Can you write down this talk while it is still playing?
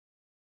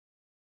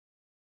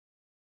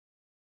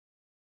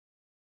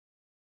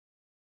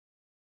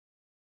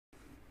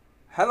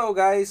Hello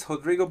guys,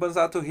 Rodrigo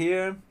Banzato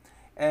here,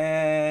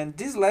 and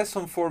this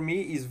lesson for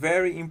me is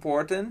very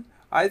important.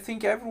 I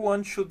think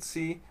everyone should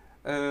see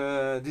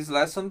this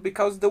lesson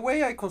because the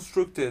way I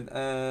constructed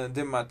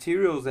the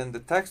materials and the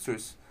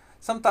textures,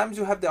 sometimes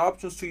you have the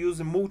options to use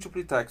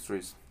multiple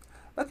textures.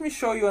 Let me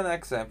show you an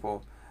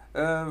example.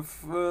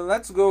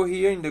 Let's go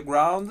here in the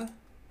ground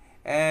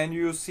and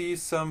you see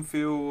some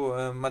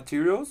few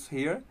materials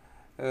here,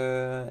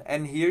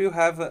 and here you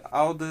have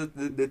all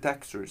the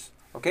textures.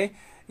 Okay,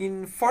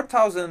 in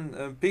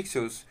 4000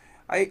 pixels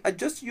I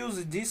just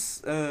use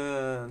these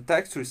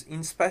textures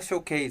in special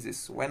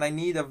cases when I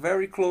need a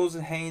very close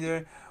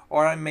render,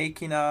 or I'm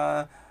making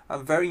a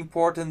very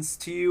important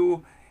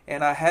steel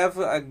and I have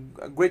a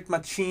great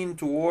machine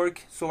to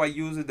work, so I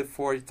use the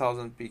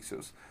 40,000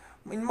 pixels.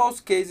 In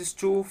most cases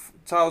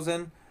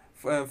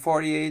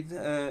 2048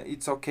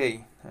 it's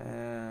okay,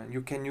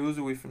 you can use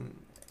with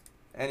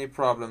any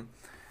problem.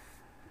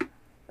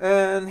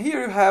 And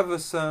here you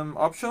have some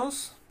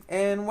options,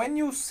 and when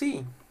you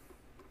see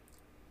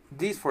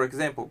this, for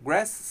example,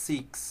 grass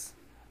 6,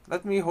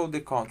 let me hold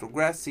the control,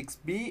 grass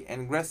 6b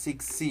and grass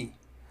 6c.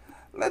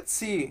 Let's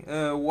see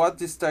what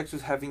these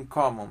textures have in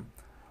common.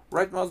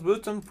 Right mouse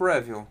button,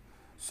 preview.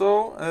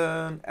 So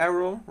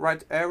arrow,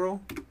 right arrow.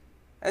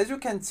 As you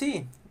can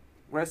see,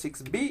 grass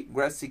 6b,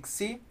 grass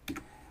 6c,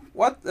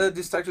 what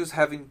these textures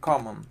have in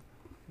common?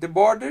 The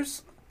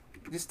borders,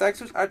 these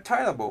textures are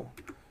tileable,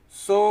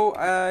 so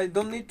I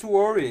don't need to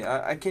worry.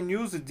 I can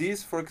use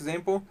this, for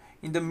example,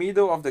 in the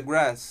middle of the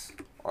grass,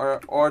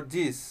 or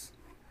this,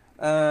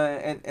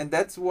 and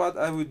that's what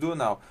I will do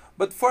now.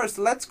 But first,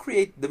 let's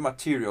create the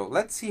material.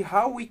 Let's see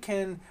how we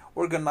can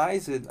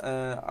organize it,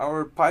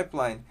 our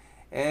pipeline,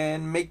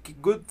 and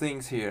make good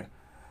things here.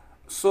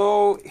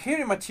 So here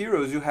in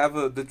materials you have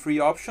the three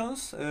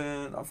options.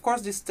 Of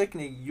course, this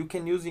technique you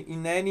can use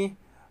in any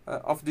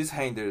of these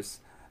renders.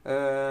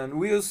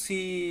 We'll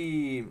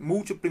see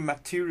multiple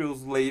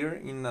materials later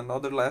in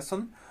another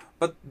lesson,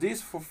 but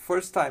this for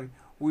first time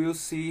we'll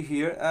see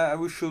here. I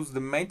will choose the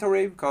main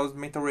array because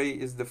main array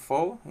is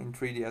default in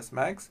 3ds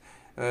Max.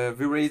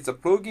 V-Ray is a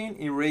plugin.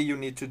 In Ray you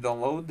need to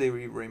download the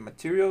V-Ray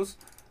materials.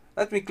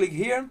 Let me click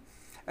here,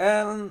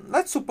 and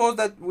let's suppose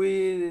that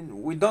we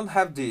don't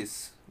have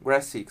this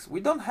grass 6.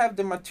 We don't have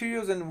the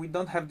materials and we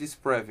don't have this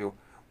preview.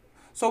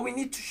 So we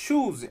need to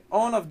choose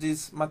one of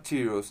these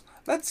materials.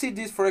 Let's see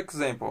this, for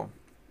example.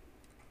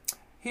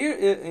 Here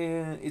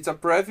it's a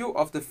preview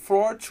of the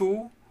floor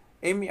to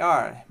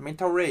MER, main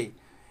array.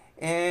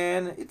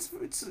 And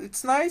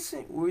it's nice.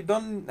 We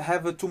don't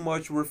have too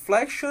much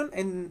reflection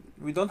and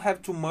we don't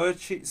have too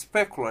much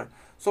specular.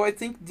 So I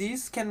think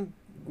this can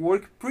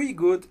work pretty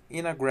good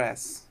in a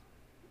grass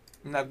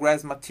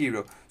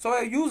material. So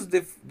I use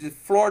the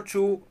floor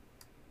to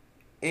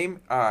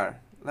MER.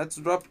 Let's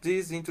drop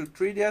this into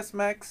 3ds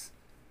Max.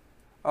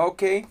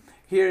 Okay,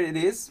 here it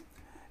is.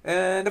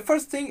 And the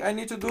first thing I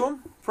need to do,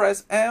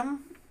 press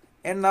M,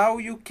 and now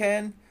you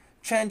can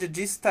change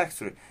this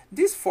texture.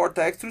 These four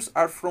textures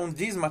are from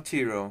this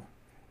material.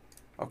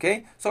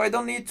 Okay, so I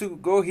don't need to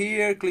go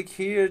here, click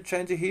here,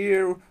 change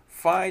here,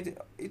 find,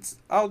 it's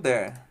out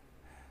there.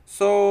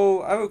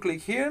 So I will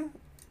click here,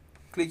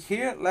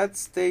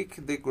 let's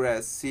take the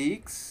grass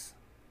 6.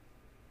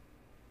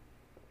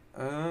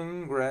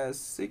 Grass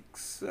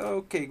 6,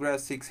 okay,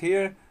 grass 6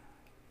 here.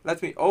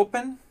 Let me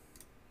open.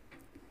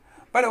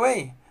 By the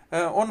way,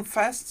 one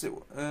fast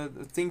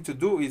thing to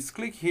do is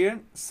click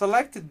here,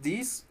 select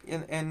this,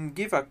 and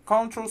give a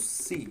Ctrl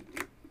C.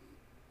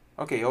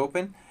 Okay,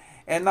 open.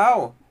 And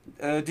now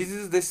this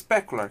is the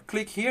specular.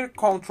 Click here,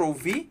 Ctrl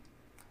V.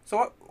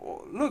 So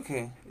look,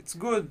 it's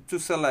good to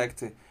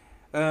select.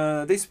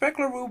 The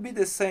specular will be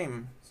the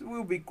same. It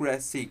will be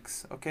grass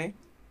 6. Okay,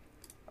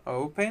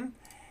 open.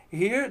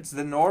 Here it's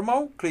the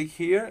normal. Click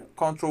here,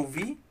 Ctrl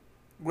V,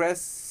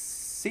 grass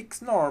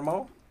 6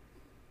 normal.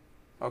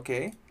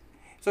 Okay.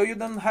 So you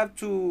don't have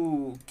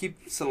to keep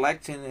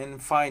selecting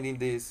and finding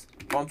this.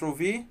 Ctrl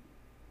V,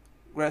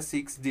 grass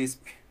 6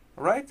 disp.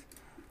 Alright?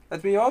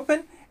 Let me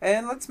open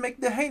and let's make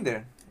the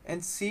render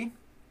and see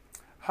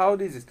how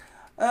this is.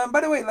 By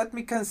the way, let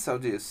me cancel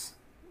this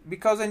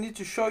because I need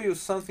to show you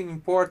something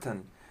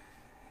important.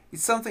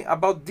 It's something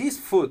about this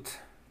foot.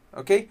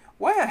 Okay?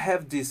 Why I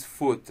have this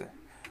foot?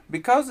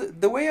 Because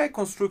the way I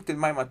constructed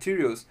my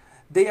materials,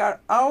 they are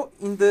all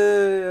in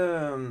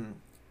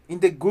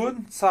the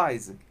good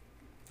size.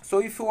 So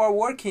if you are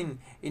working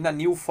in a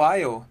new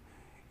file,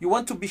 you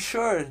want to be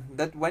sure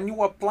that when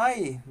you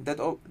apply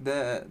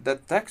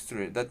that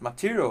texture, that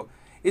material,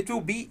 it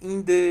will be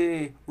in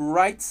the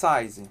right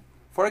size.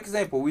 For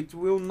example, it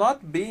will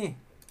not be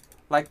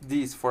like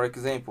this, for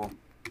example,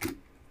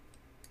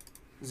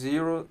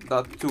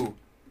 0.2.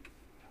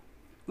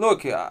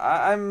 Look,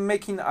 I'm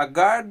making a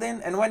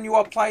garden, and when you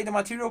apply the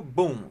material,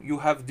 boom, you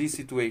have this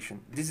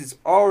situation. This is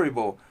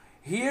horrible.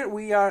 Here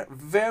we are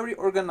very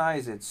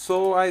organized,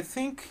 so I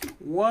think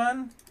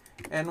 1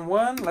 and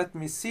 1, let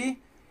me see.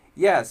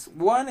 Yes,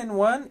 1 and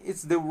 1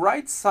 is the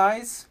right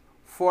size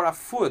for a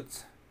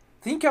foot.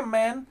 Think a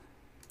man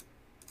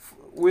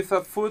with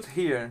a foot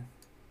here.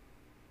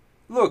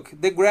 look,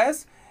 the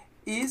grass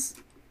is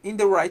in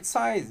the right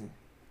size.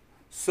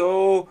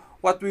 So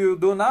what we will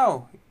do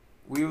now,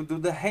 we will do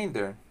the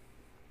render.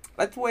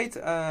 Let's wait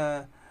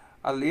a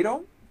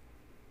little.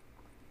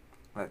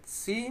 Let's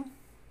see.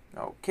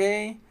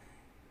 Okay.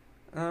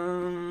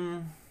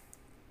 By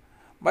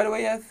the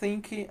way, I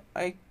think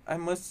I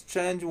must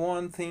change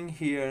one thing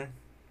here.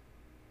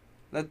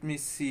 Let me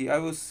see. I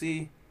will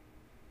see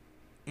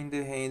in the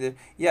render.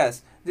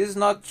 Yes, this is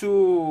not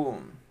too.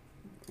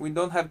 We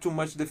don't have too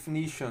much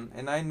definition,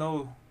 and I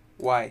know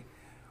why.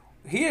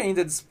 Here in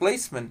the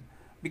displacement,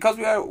 because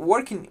we are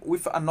working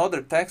with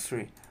another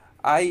texture,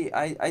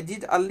 I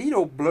did a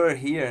little blur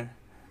here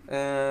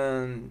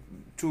to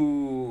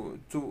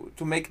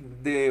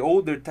make the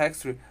older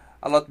texture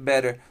a lot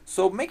better.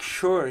 So make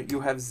sure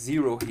you have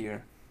 0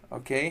 here,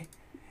 okay?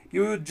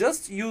 You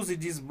just use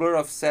this blur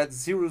offset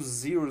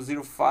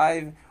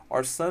 0005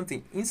 or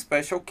something in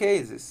special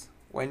cases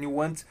when you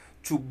want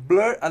to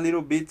blur a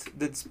little bit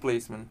the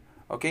displacement,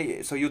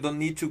 okay? So you don't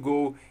need to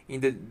go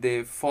in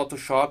the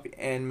Photoshop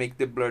and make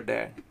the blur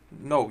there.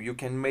 No, you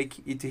can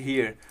make it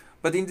here.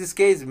 But in this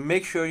case,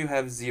 make sure you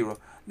have 0.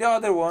 The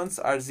other ones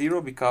are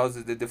 0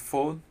 because the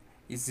default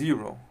is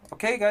 0.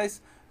 Okay,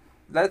 guys,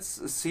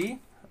 let's see.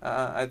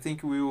 I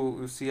think we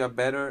will see a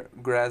better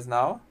grass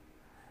now.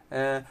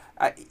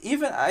 I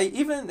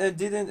even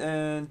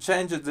didn't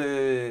change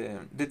the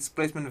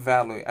displacement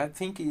value. I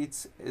think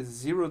it's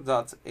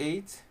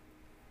 0.8.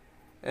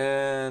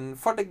 And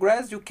for the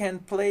grass, you can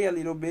play a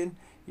little bit.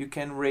 You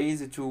can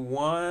raise it to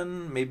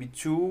 1, maybe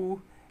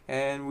 2,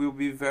 and will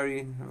be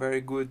very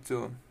good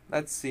too.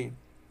 Let's see.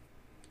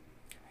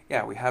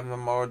 Yeah, we have a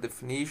more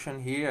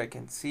definition here. I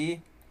can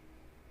see.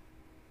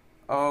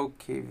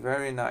 Okay,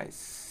 very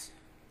nice.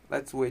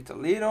 Let's wait a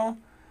little.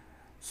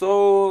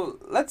 So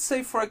let's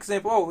say, for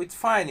example, oh, it's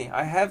fine.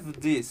 I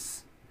have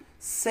this.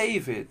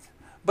 Save it,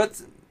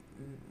 but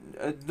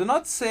do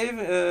not save.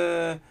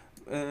 Do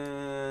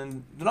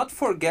not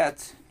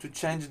forget to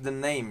change the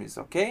names.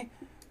 Okay.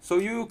 So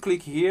you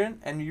click here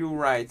and you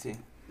write it.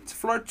 It's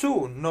floor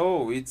 2.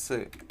 No, it's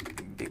the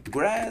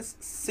grass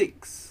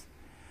 6.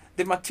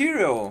 The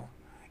material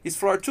is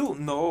floor 2.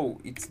 No,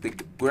 it's the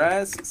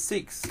grass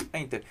 6.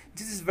 Enter.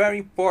 This is very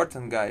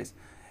important, guys.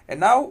 And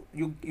now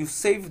you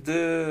save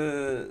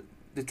the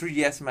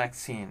 3ds Max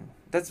scene.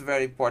 That's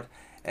very important.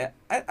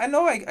 I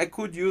know I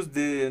could use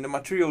the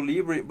material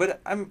library, but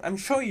I'm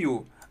showing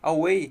you a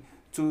way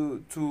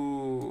to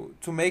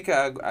make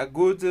a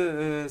good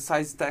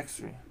size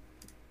texture.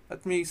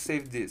 Let me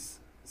save this.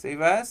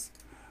 Save as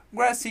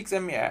grass 6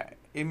 MER.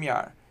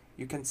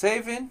 You can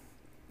save it.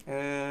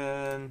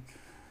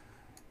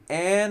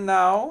 And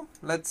now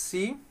let's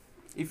see.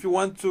 If you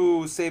want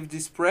to save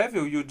this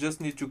preview, you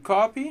just need to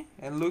copy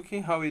and look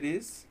how it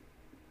is.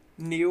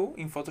 New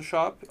in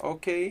Photoshop.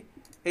 Okay.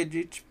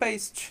 Edit,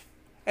 paste.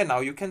 And now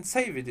you can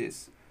save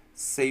this.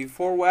 Save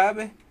for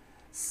web.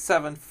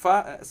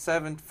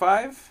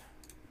 75.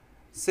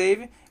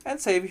 Save and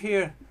save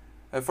here.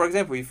 For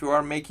example, if you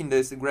are making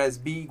this grass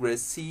B,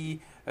 grass C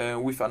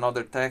with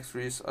another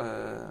textures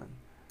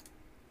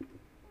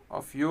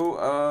of you,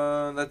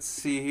 let's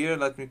see here.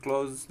 Let me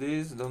close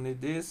this. Don't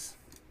need this.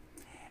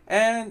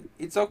 And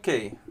it's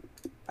okay.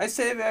 I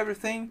save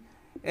everything,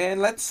 and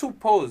let's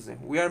suppose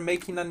we are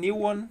making a new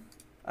one,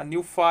 a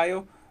new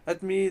file.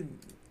 Let me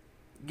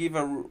give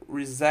a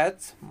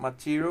reset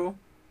material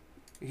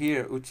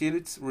here.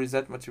 Utilities,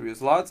 reset material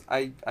slots.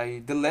 I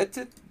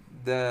deleted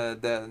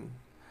the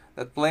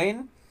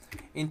plane.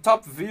 In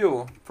top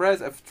view, press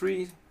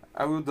F3.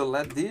 I will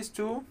delete these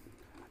two.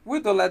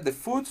 We'll delete the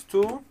foot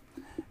too.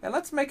 And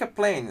let's make a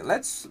plane.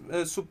 Let's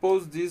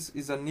suppose this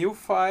is a new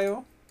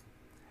file.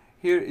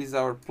 Here is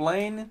our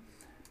plane.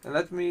 And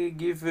let me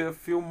give a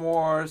few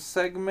more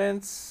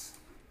segments.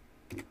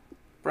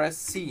 Press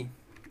C.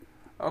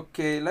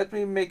 Okay, let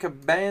me make a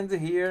band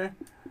here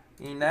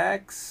in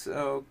X.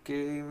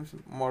 Okay,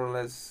 more or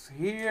less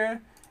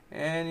here,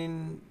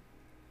 and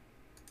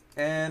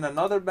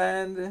another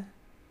band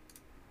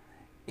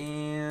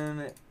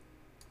in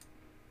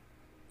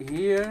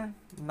here,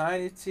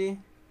 90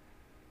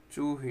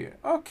 to here.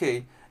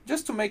 Okay,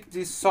 just to make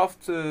this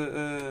soft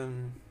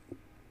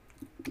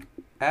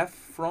F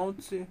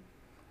front.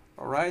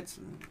 All right.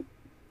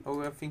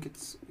 Oh, I think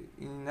it's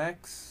in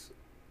X.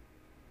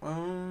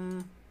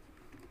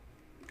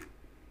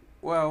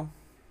 Well,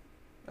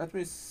 let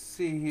me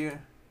see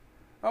here.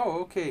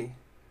 Oh, okay.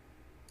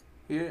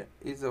 Here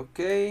is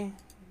okay.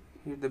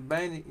 Here the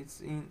band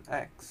is in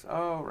X.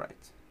 All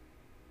right.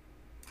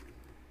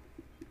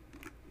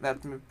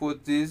 Let me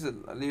put this a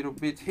little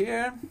bit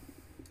here.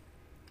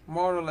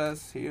 More or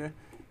less here.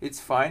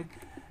 It's fine.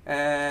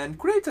 And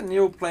create a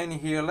new plane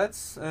here.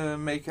 Let's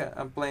make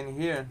a plane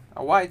here.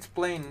 A white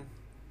plane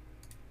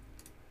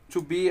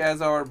to be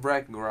as our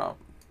background.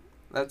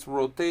 Let's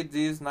rotate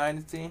this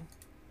 90.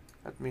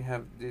 Let me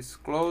have this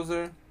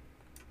closer.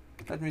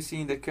 Let me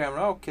see in the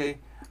camera. Okay,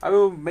 I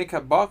will make a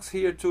box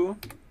here too.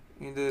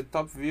 In the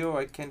top view,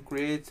 I can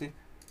create it.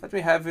 Let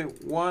me have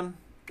it 1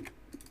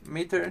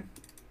 meter.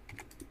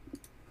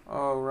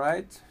 All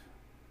right.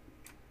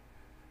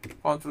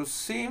 Ctrl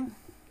C.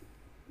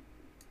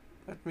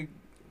 Let me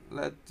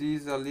let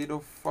this a little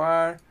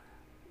far.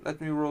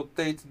 Let me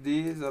rotate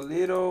this a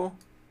little.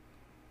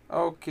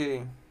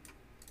 Okay.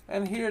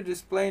 And here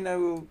this plane, I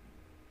will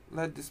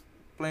let this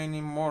plane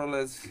in more or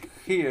less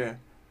here.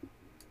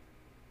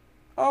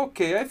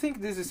 Okay, I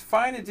think this is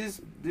fine.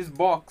 This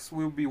box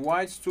will be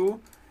white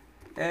too.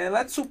 And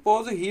let's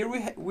suppose here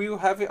we will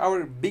have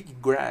our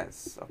big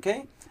grass.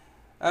 Okay.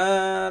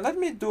 Let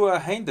me do a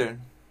render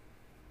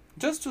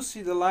just to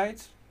see the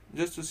light,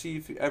 just to see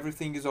if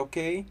everything is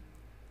okay.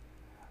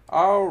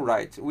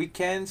 Alright, we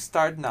can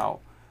start now.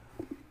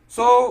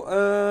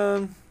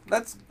 So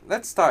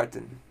let's start.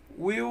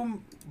 We'll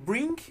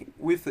bring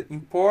with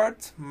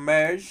import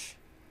merge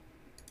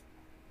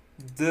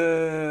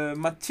the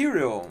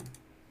material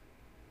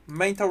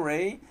main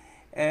array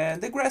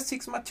and the grass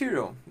 6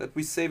 material that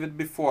we saved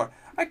before.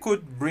 I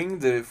could bring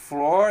the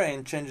floor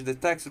and change the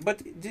text,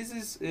 but this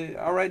is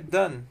already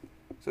done,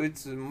 so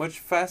it's much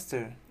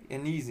faster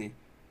and easy.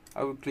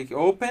 I will click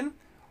open.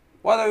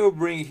 What I will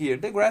bring here?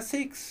 The grass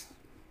 6.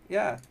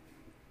 Yeah.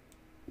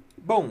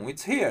 Boom,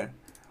 it's here.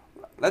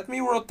 Let me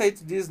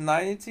rotate this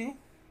 90.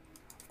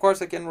 Of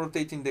course I can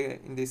rotate in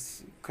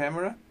this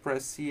camera.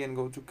 Press C and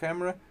go to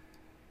camera.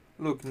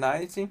 Look,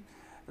 90.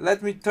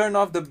 Let me turn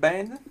off the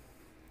band.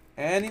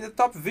 And in the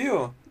top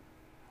view,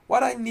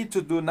 what I need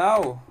to do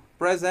now,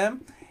 press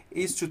M,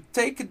 is to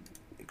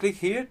click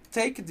here,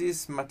 take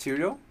this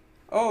material.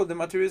 Oh, the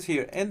material is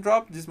here, and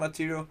drop this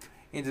material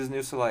in this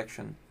new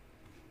selection.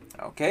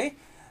 Okay,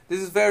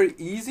 this is very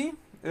easy,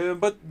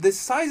 but the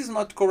size is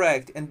not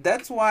correct, and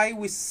that's why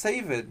we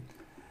saved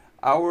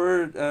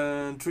our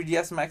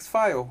 3ds Max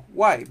file.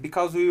 Why?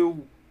 Because we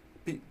will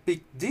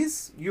pick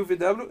this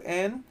UVW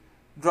and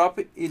drop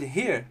it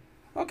here.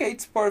 Okay,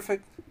 it's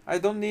perfect. I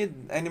don't need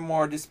any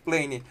more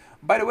displaying.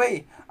 By the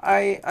way,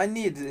 I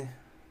need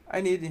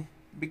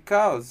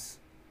because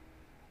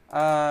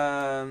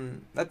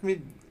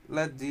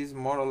let this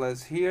more or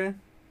less here,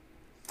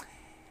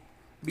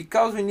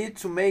 because we need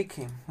to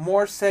make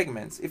more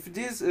segments. If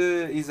this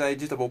is a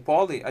editable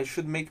poly, I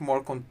should make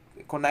more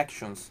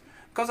connections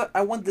because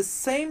I want the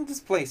same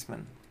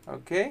displacement.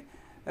 Okay,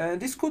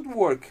 this could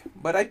work,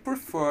 but I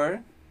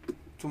prefer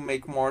to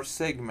make more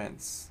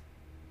segments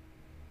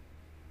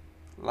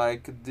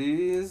like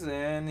this,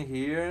 and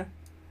here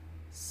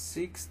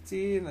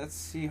 60. Let's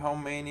see how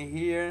many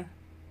here.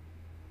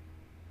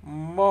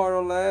 More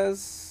or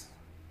less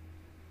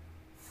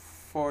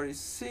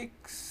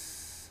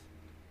 46.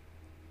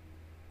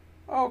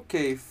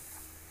 Okay,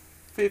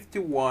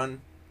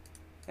 51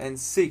 and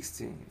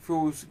 60. If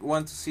you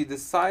want to see the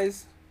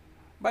size,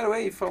 by the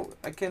way, if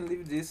I can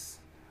leave this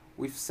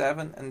with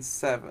 7 and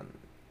 7,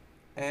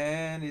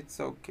 and it's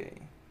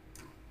okay.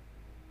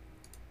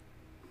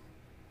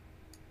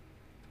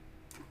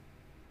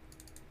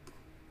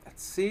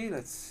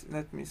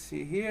 Let me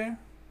see here,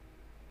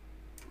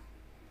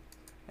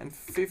 and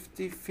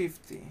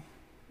 50-50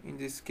 in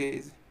this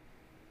case.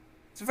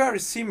 It's very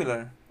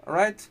similar,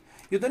 alright?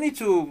 You don't need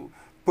to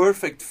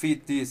perfect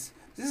fit this.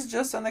 This is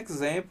just an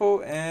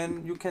example,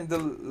 and you can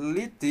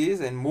delete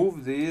this and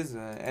move this.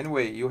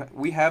 Anyway,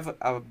 we have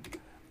a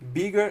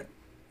bigger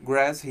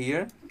grass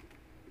here,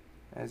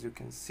 as you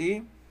can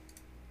see.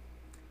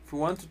 If you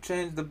want to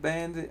change the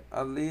band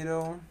a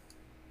little,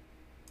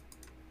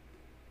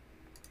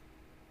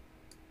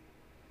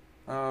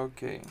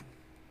 okay,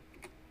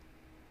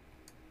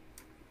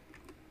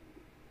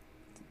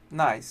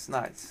 nice.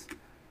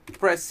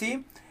 Press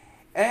C,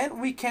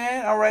 and we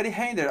can already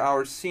render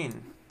our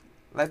scene.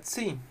 Let's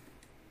see.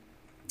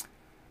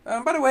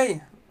 By the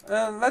way,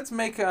 let's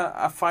make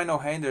a final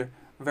render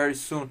very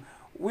soon.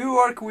 We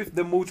work with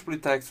the multiple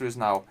textures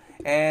now,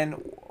 and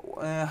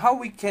how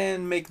we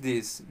can make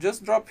this?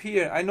 Just drop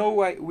here. I know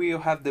we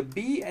have the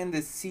B and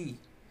the C,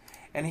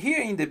 and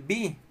here in the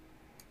B,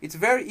 it's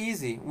very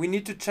easy. We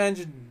need to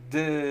change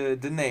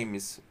the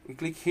names. We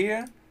click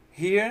here,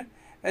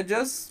 and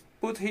just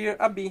put here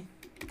a B.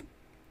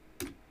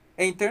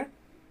 Enter.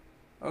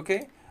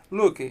 Okay.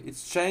 Look,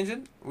 it's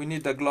changed. We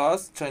need the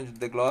gloss. Change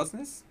the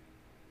glossness.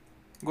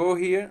 Go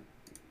here.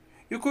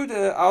 You could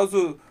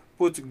also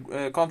put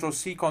Ctrl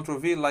C, Ctrl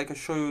V like I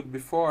showed you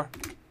before,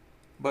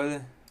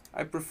 but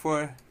I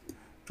prefer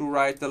to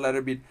write the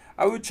letter B.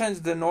 I will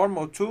change the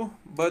normal too,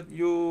 but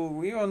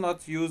we will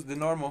not use the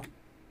normal.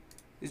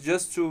 It's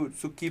just to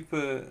keep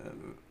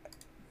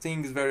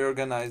things very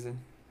organized,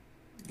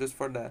 just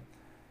for that.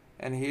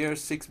 And here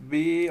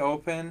 6B,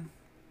 open.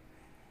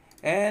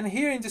 And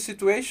here in the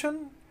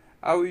situation,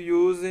 I will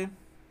use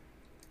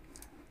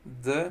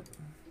the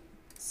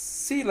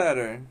C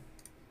letter.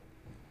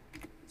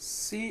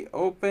 C,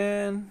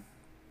 open,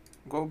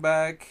 go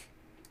back,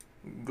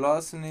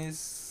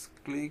 glossiness,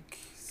 click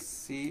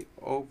C,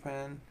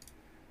 open,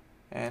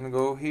 and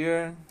go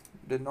here,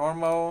 the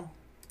normal,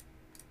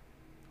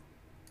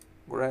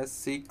 grass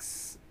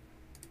 6,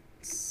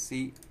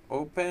 C,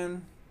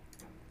 open,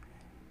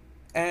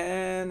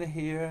 and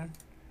here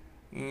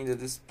in the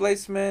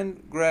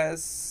displacement,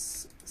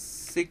 grass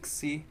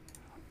 6C,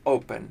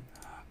 open.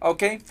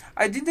 Okay,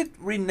 I didn't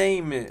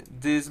rename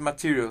these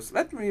materials.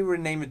 Let me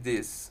rename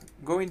this.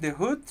 Go in the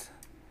hood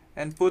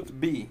and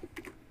put B.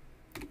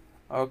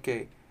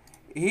 Okay,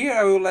 here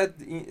I will let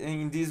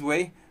in this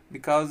way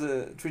because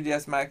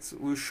 3ds Max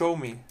will show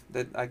me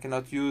that I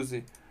cannot use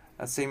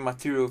a same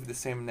material with the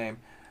same name.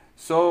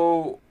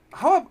 So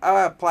how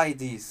I apply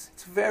this?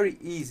 It's very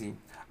easy.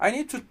 I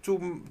need to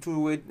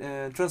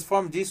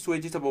transform this to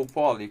editable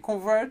poly,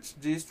 convert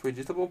this to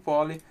editable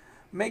poly,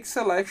 make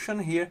selection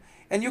here,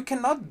 and you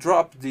cannot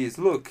drop this.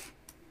 Look,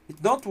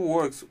 it don't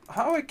works.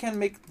 How I can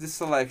make the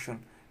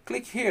selection?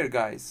 Click here,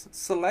 guys,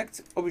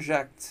 select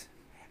object,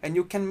 and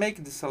you can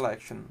make the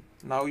selection.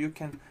 Now you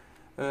can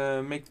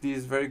make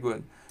this very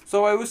good.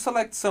 So I will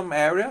select some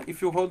area.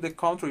 If you hold the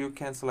Ctrl, you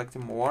can select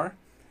more,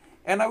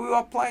 and I will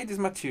apply this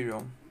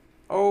material.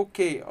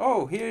 Okay,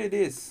 oh, here it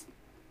is.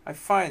 I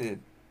find it.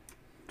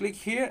 Click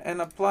here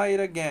and apply it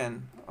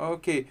again.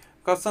 Okay,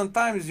 because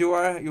sometimes you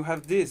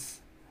have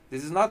this.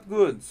 This is not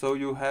good, so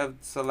you have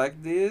to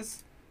select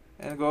this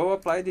and go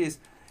apply this.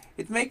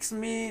 It makes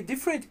me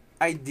different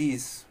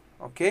IDs.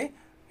 Okay,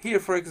 here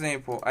for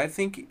example, I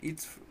think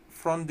it's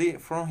from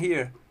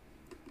here.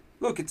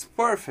 Look, it's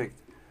perfect.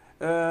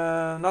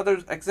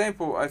 Another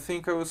example, I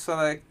think I will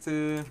select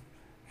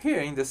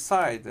here in the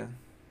side.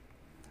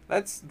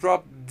 Let's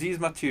drop this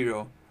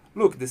material.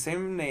 Look, the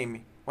same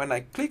name. When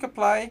I click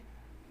apply,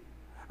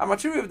 a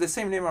material with the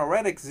same name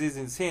already exists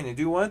in the scene.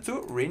 Do you want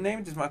to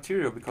rename this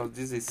material because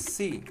this is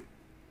C?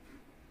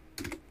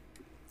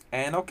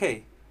 And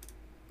okay.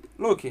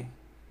 Look.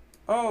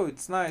 Oh,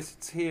 it's nice.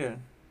 It's here.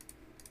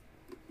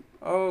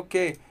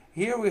 Okay.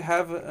 Here we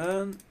have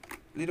a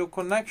little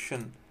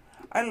connection.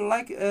 I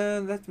like.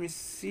 Let me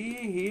see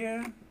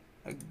here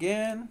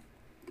again.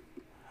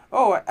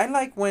 Oh, I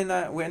like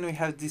when we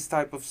have this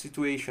type of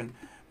situation,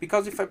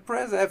 because if I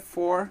press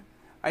F4,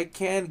 I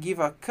can give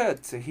a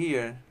cut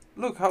here.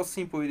 Look how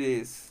simple it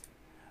is,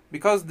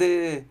 because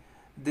the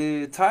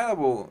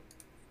tileable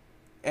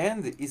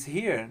end is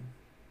here,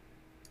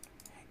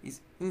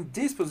 is in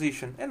this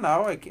position, and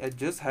now I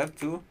just have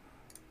to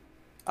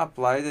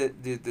apply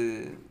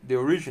the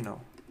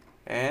original,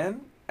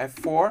 and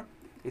F4.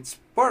 It's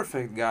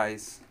perfect,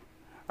 guys.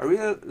 I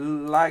really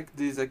like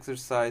this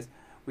exercise.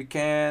 We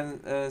can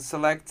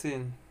select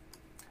in.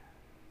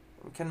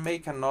 We can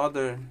make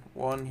another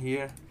one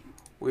here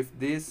with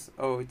this.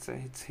 Oh,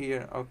 it's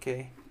here.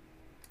 Okay.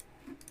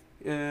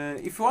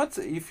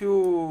 If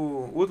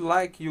you would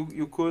like,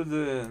 you could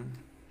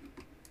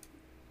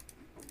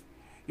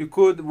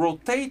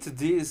rotate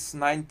this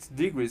 90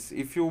 degrees.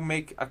 If you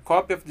make a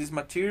copy of this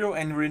material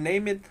and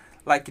rename it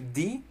like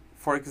D,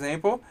 for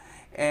example,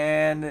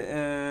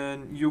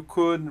 and you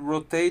could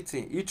rotate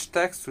each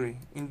texture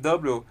in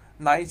W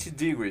 90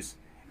 degrees,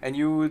 and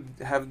you would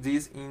have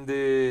this in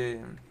the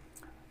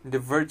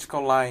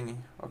vertical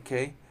line.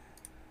 Okay,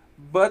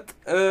 but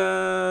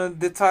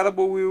the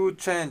tileable will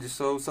change,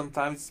 so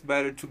sometimes it's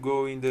better to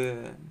go in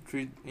the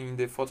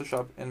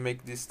Photoshop and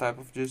make this type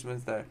of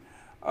adjustments there.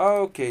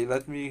 Okay,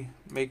 let me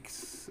make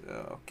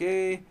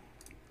okay,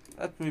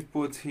 let me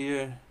put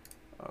here,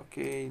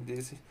 okay,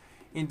 this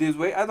in this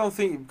way. I don't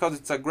think, because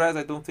it's a grass,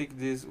 I don't think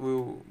this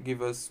will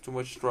give us too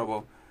much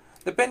trouble.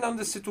 Depending on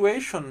the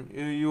situation,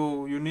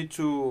 you need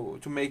to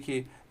make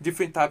a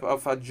different type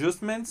of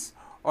adjustments,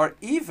 or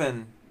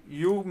even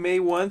you may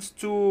want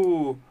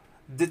to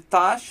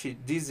detach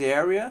this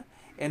area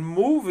and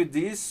move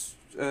this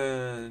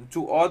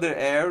to other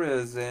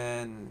areas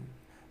and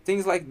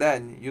things like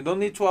that. You don't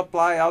need to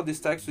apply all this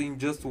text in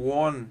just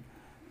one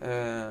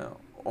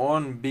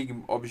big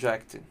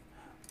object.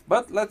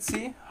 But let's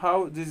see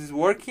how this is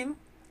working.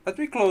 Let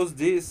me close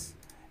this,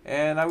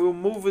 and I will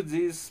move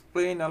this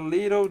plane a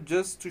little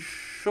just to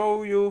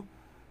show you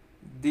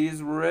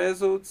these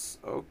results.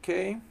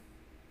 Okay,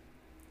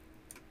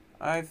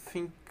 I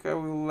think I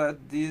will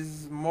let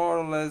this more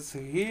or less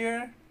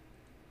here.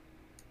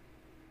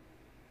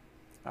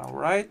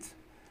 Alright,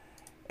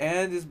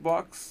 and this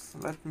box,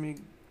 let me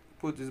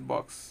put this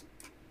box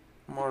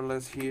more or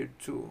less here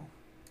too.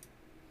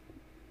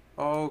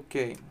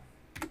 Okay,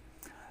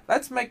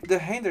 let's make the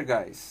render,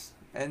 guys,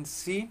 and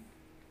see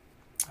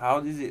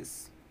how this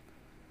is.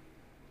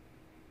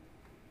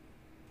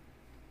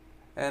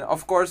 And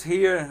of course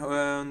here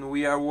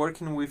we are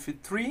working with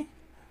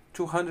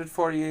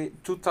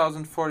 2048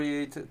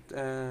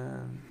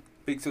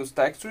 pixels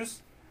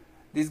textures.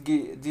 This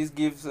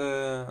gives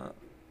a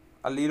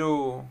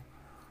little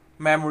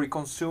memory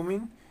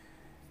consuming.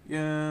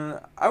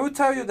 I will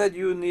tell you that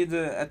you need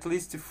at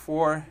least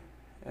 4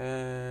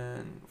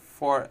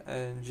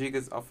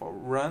 gigas of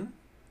RAM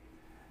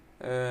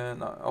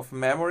of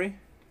memory.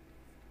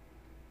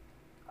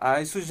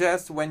 I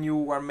suggest when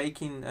you are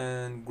making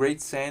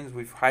great scenes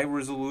with high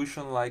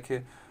resolution,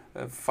 like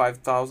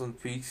 5000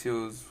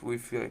 pixels,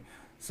 with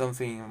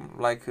something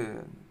like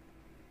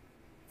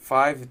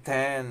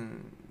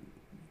 5-10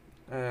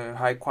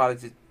 high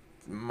quality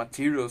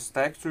materials,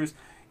 textures,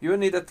 you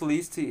need at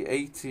least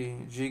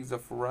 80 gigs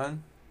of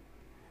RAM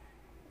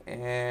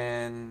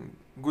and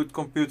good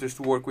computers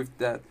to work with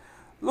that.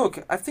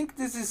 Look, I think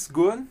this is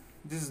good.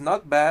 This is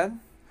not bad.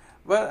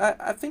 but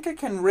I think I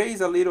can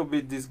raise a little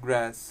bit this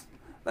grass.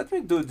 Let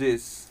me do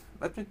this.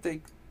 Let me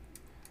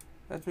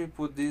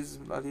put this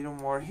a little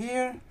more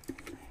here.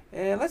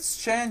 And let's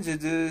change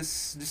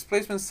this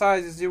displacement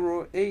size is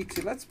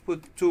 0.80. Let's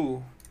put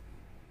 2.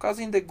 Because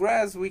in the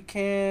grass we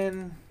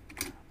can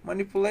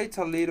manipulate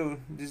a little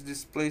this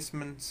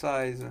displacement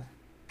size.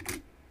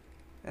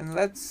 And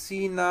let's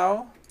see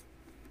now.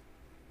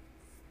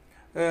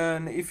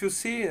 And if you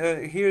see,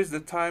 here's the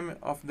time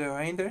of the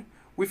render.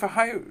 With a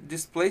higher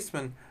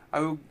displacement,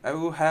 I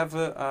will have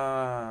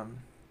a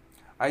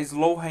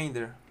slow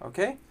render.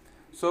 Okay,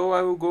 so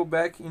I will go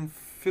back in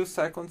few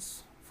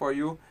seconds for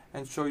you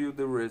and show you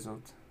the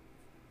result.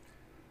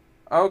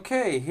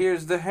 Okay,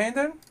 here's the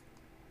render.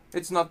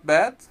 It's not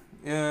bad.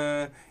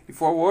 If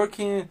you're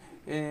working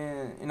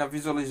in a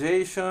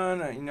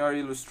visualization, in your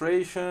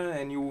illustration,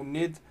 and you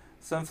need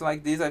something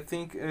like this, I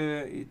think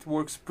it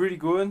works pretty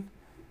good.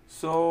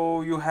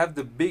 So you have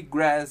the big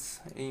grass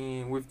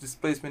with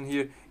displacement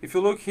here. If you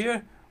look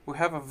here, we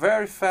have a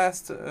very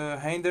fast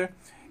render.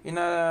 In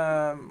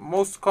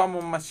most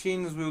common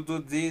machines will do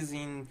this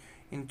in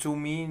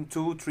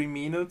 2-3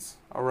 minutes.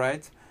 All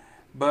right,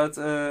 but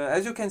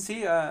as you can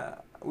see,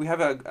 we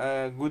have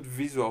a good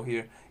visual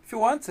here. If you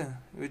want,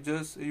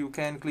 you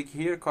can click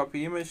here,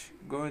 copy image,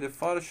 go into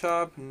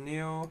Photoshop,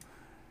 new.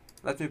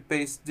 Let me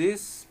paste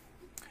this.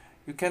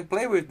 You can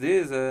play with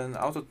this and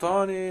auto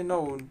tone,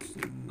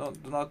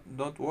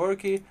 don't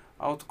work.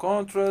 Auto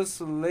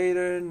contrast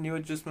later, new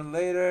adjustment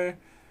later,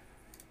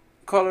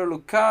 color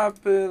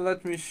lookup.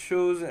 Let me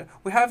choose.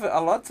 We have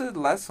a lot of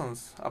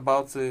lessons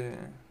about.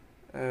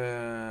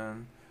 Let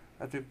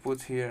me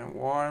put here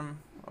warm.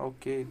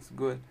 Okay, it's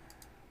good.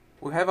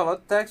 We have a lot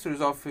of textures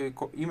of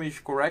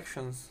image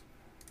corrections.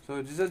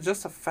 So this is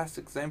just a fast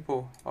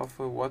example of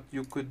what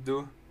you could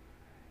do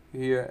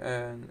here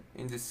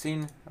in the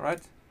scene,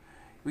 right?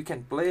 We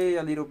can play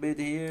a little bit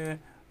here.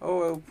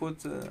 Oh, I'll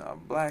put a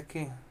black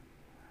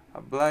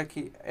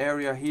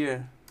area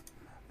here.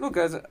 Look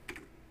guys,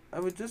 I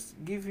will just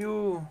give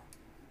you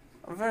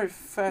a very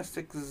fast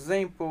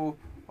example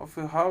of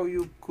how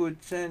you could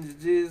change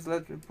this.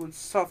 Let me put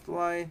soft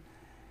line,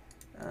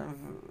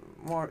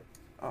 more,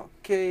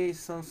 okay,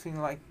 something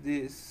like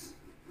this.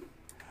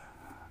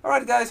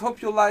 Alright guys,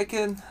 hope you like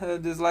it,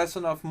 this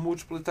lesson of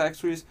multiple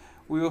textures.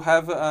 We will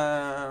have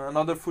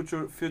another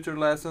future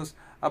lessons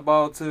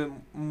about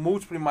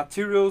multiple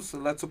materials.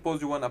 Let's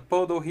suppose you want a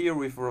puddle here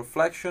with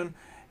reflection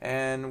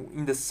and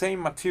in the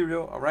same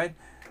material. All right,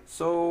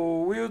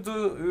 so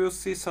we'll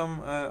see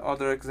some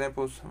other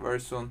examples very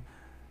soon.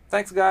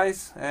 Thanks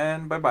guys,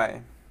 and bye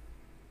bye.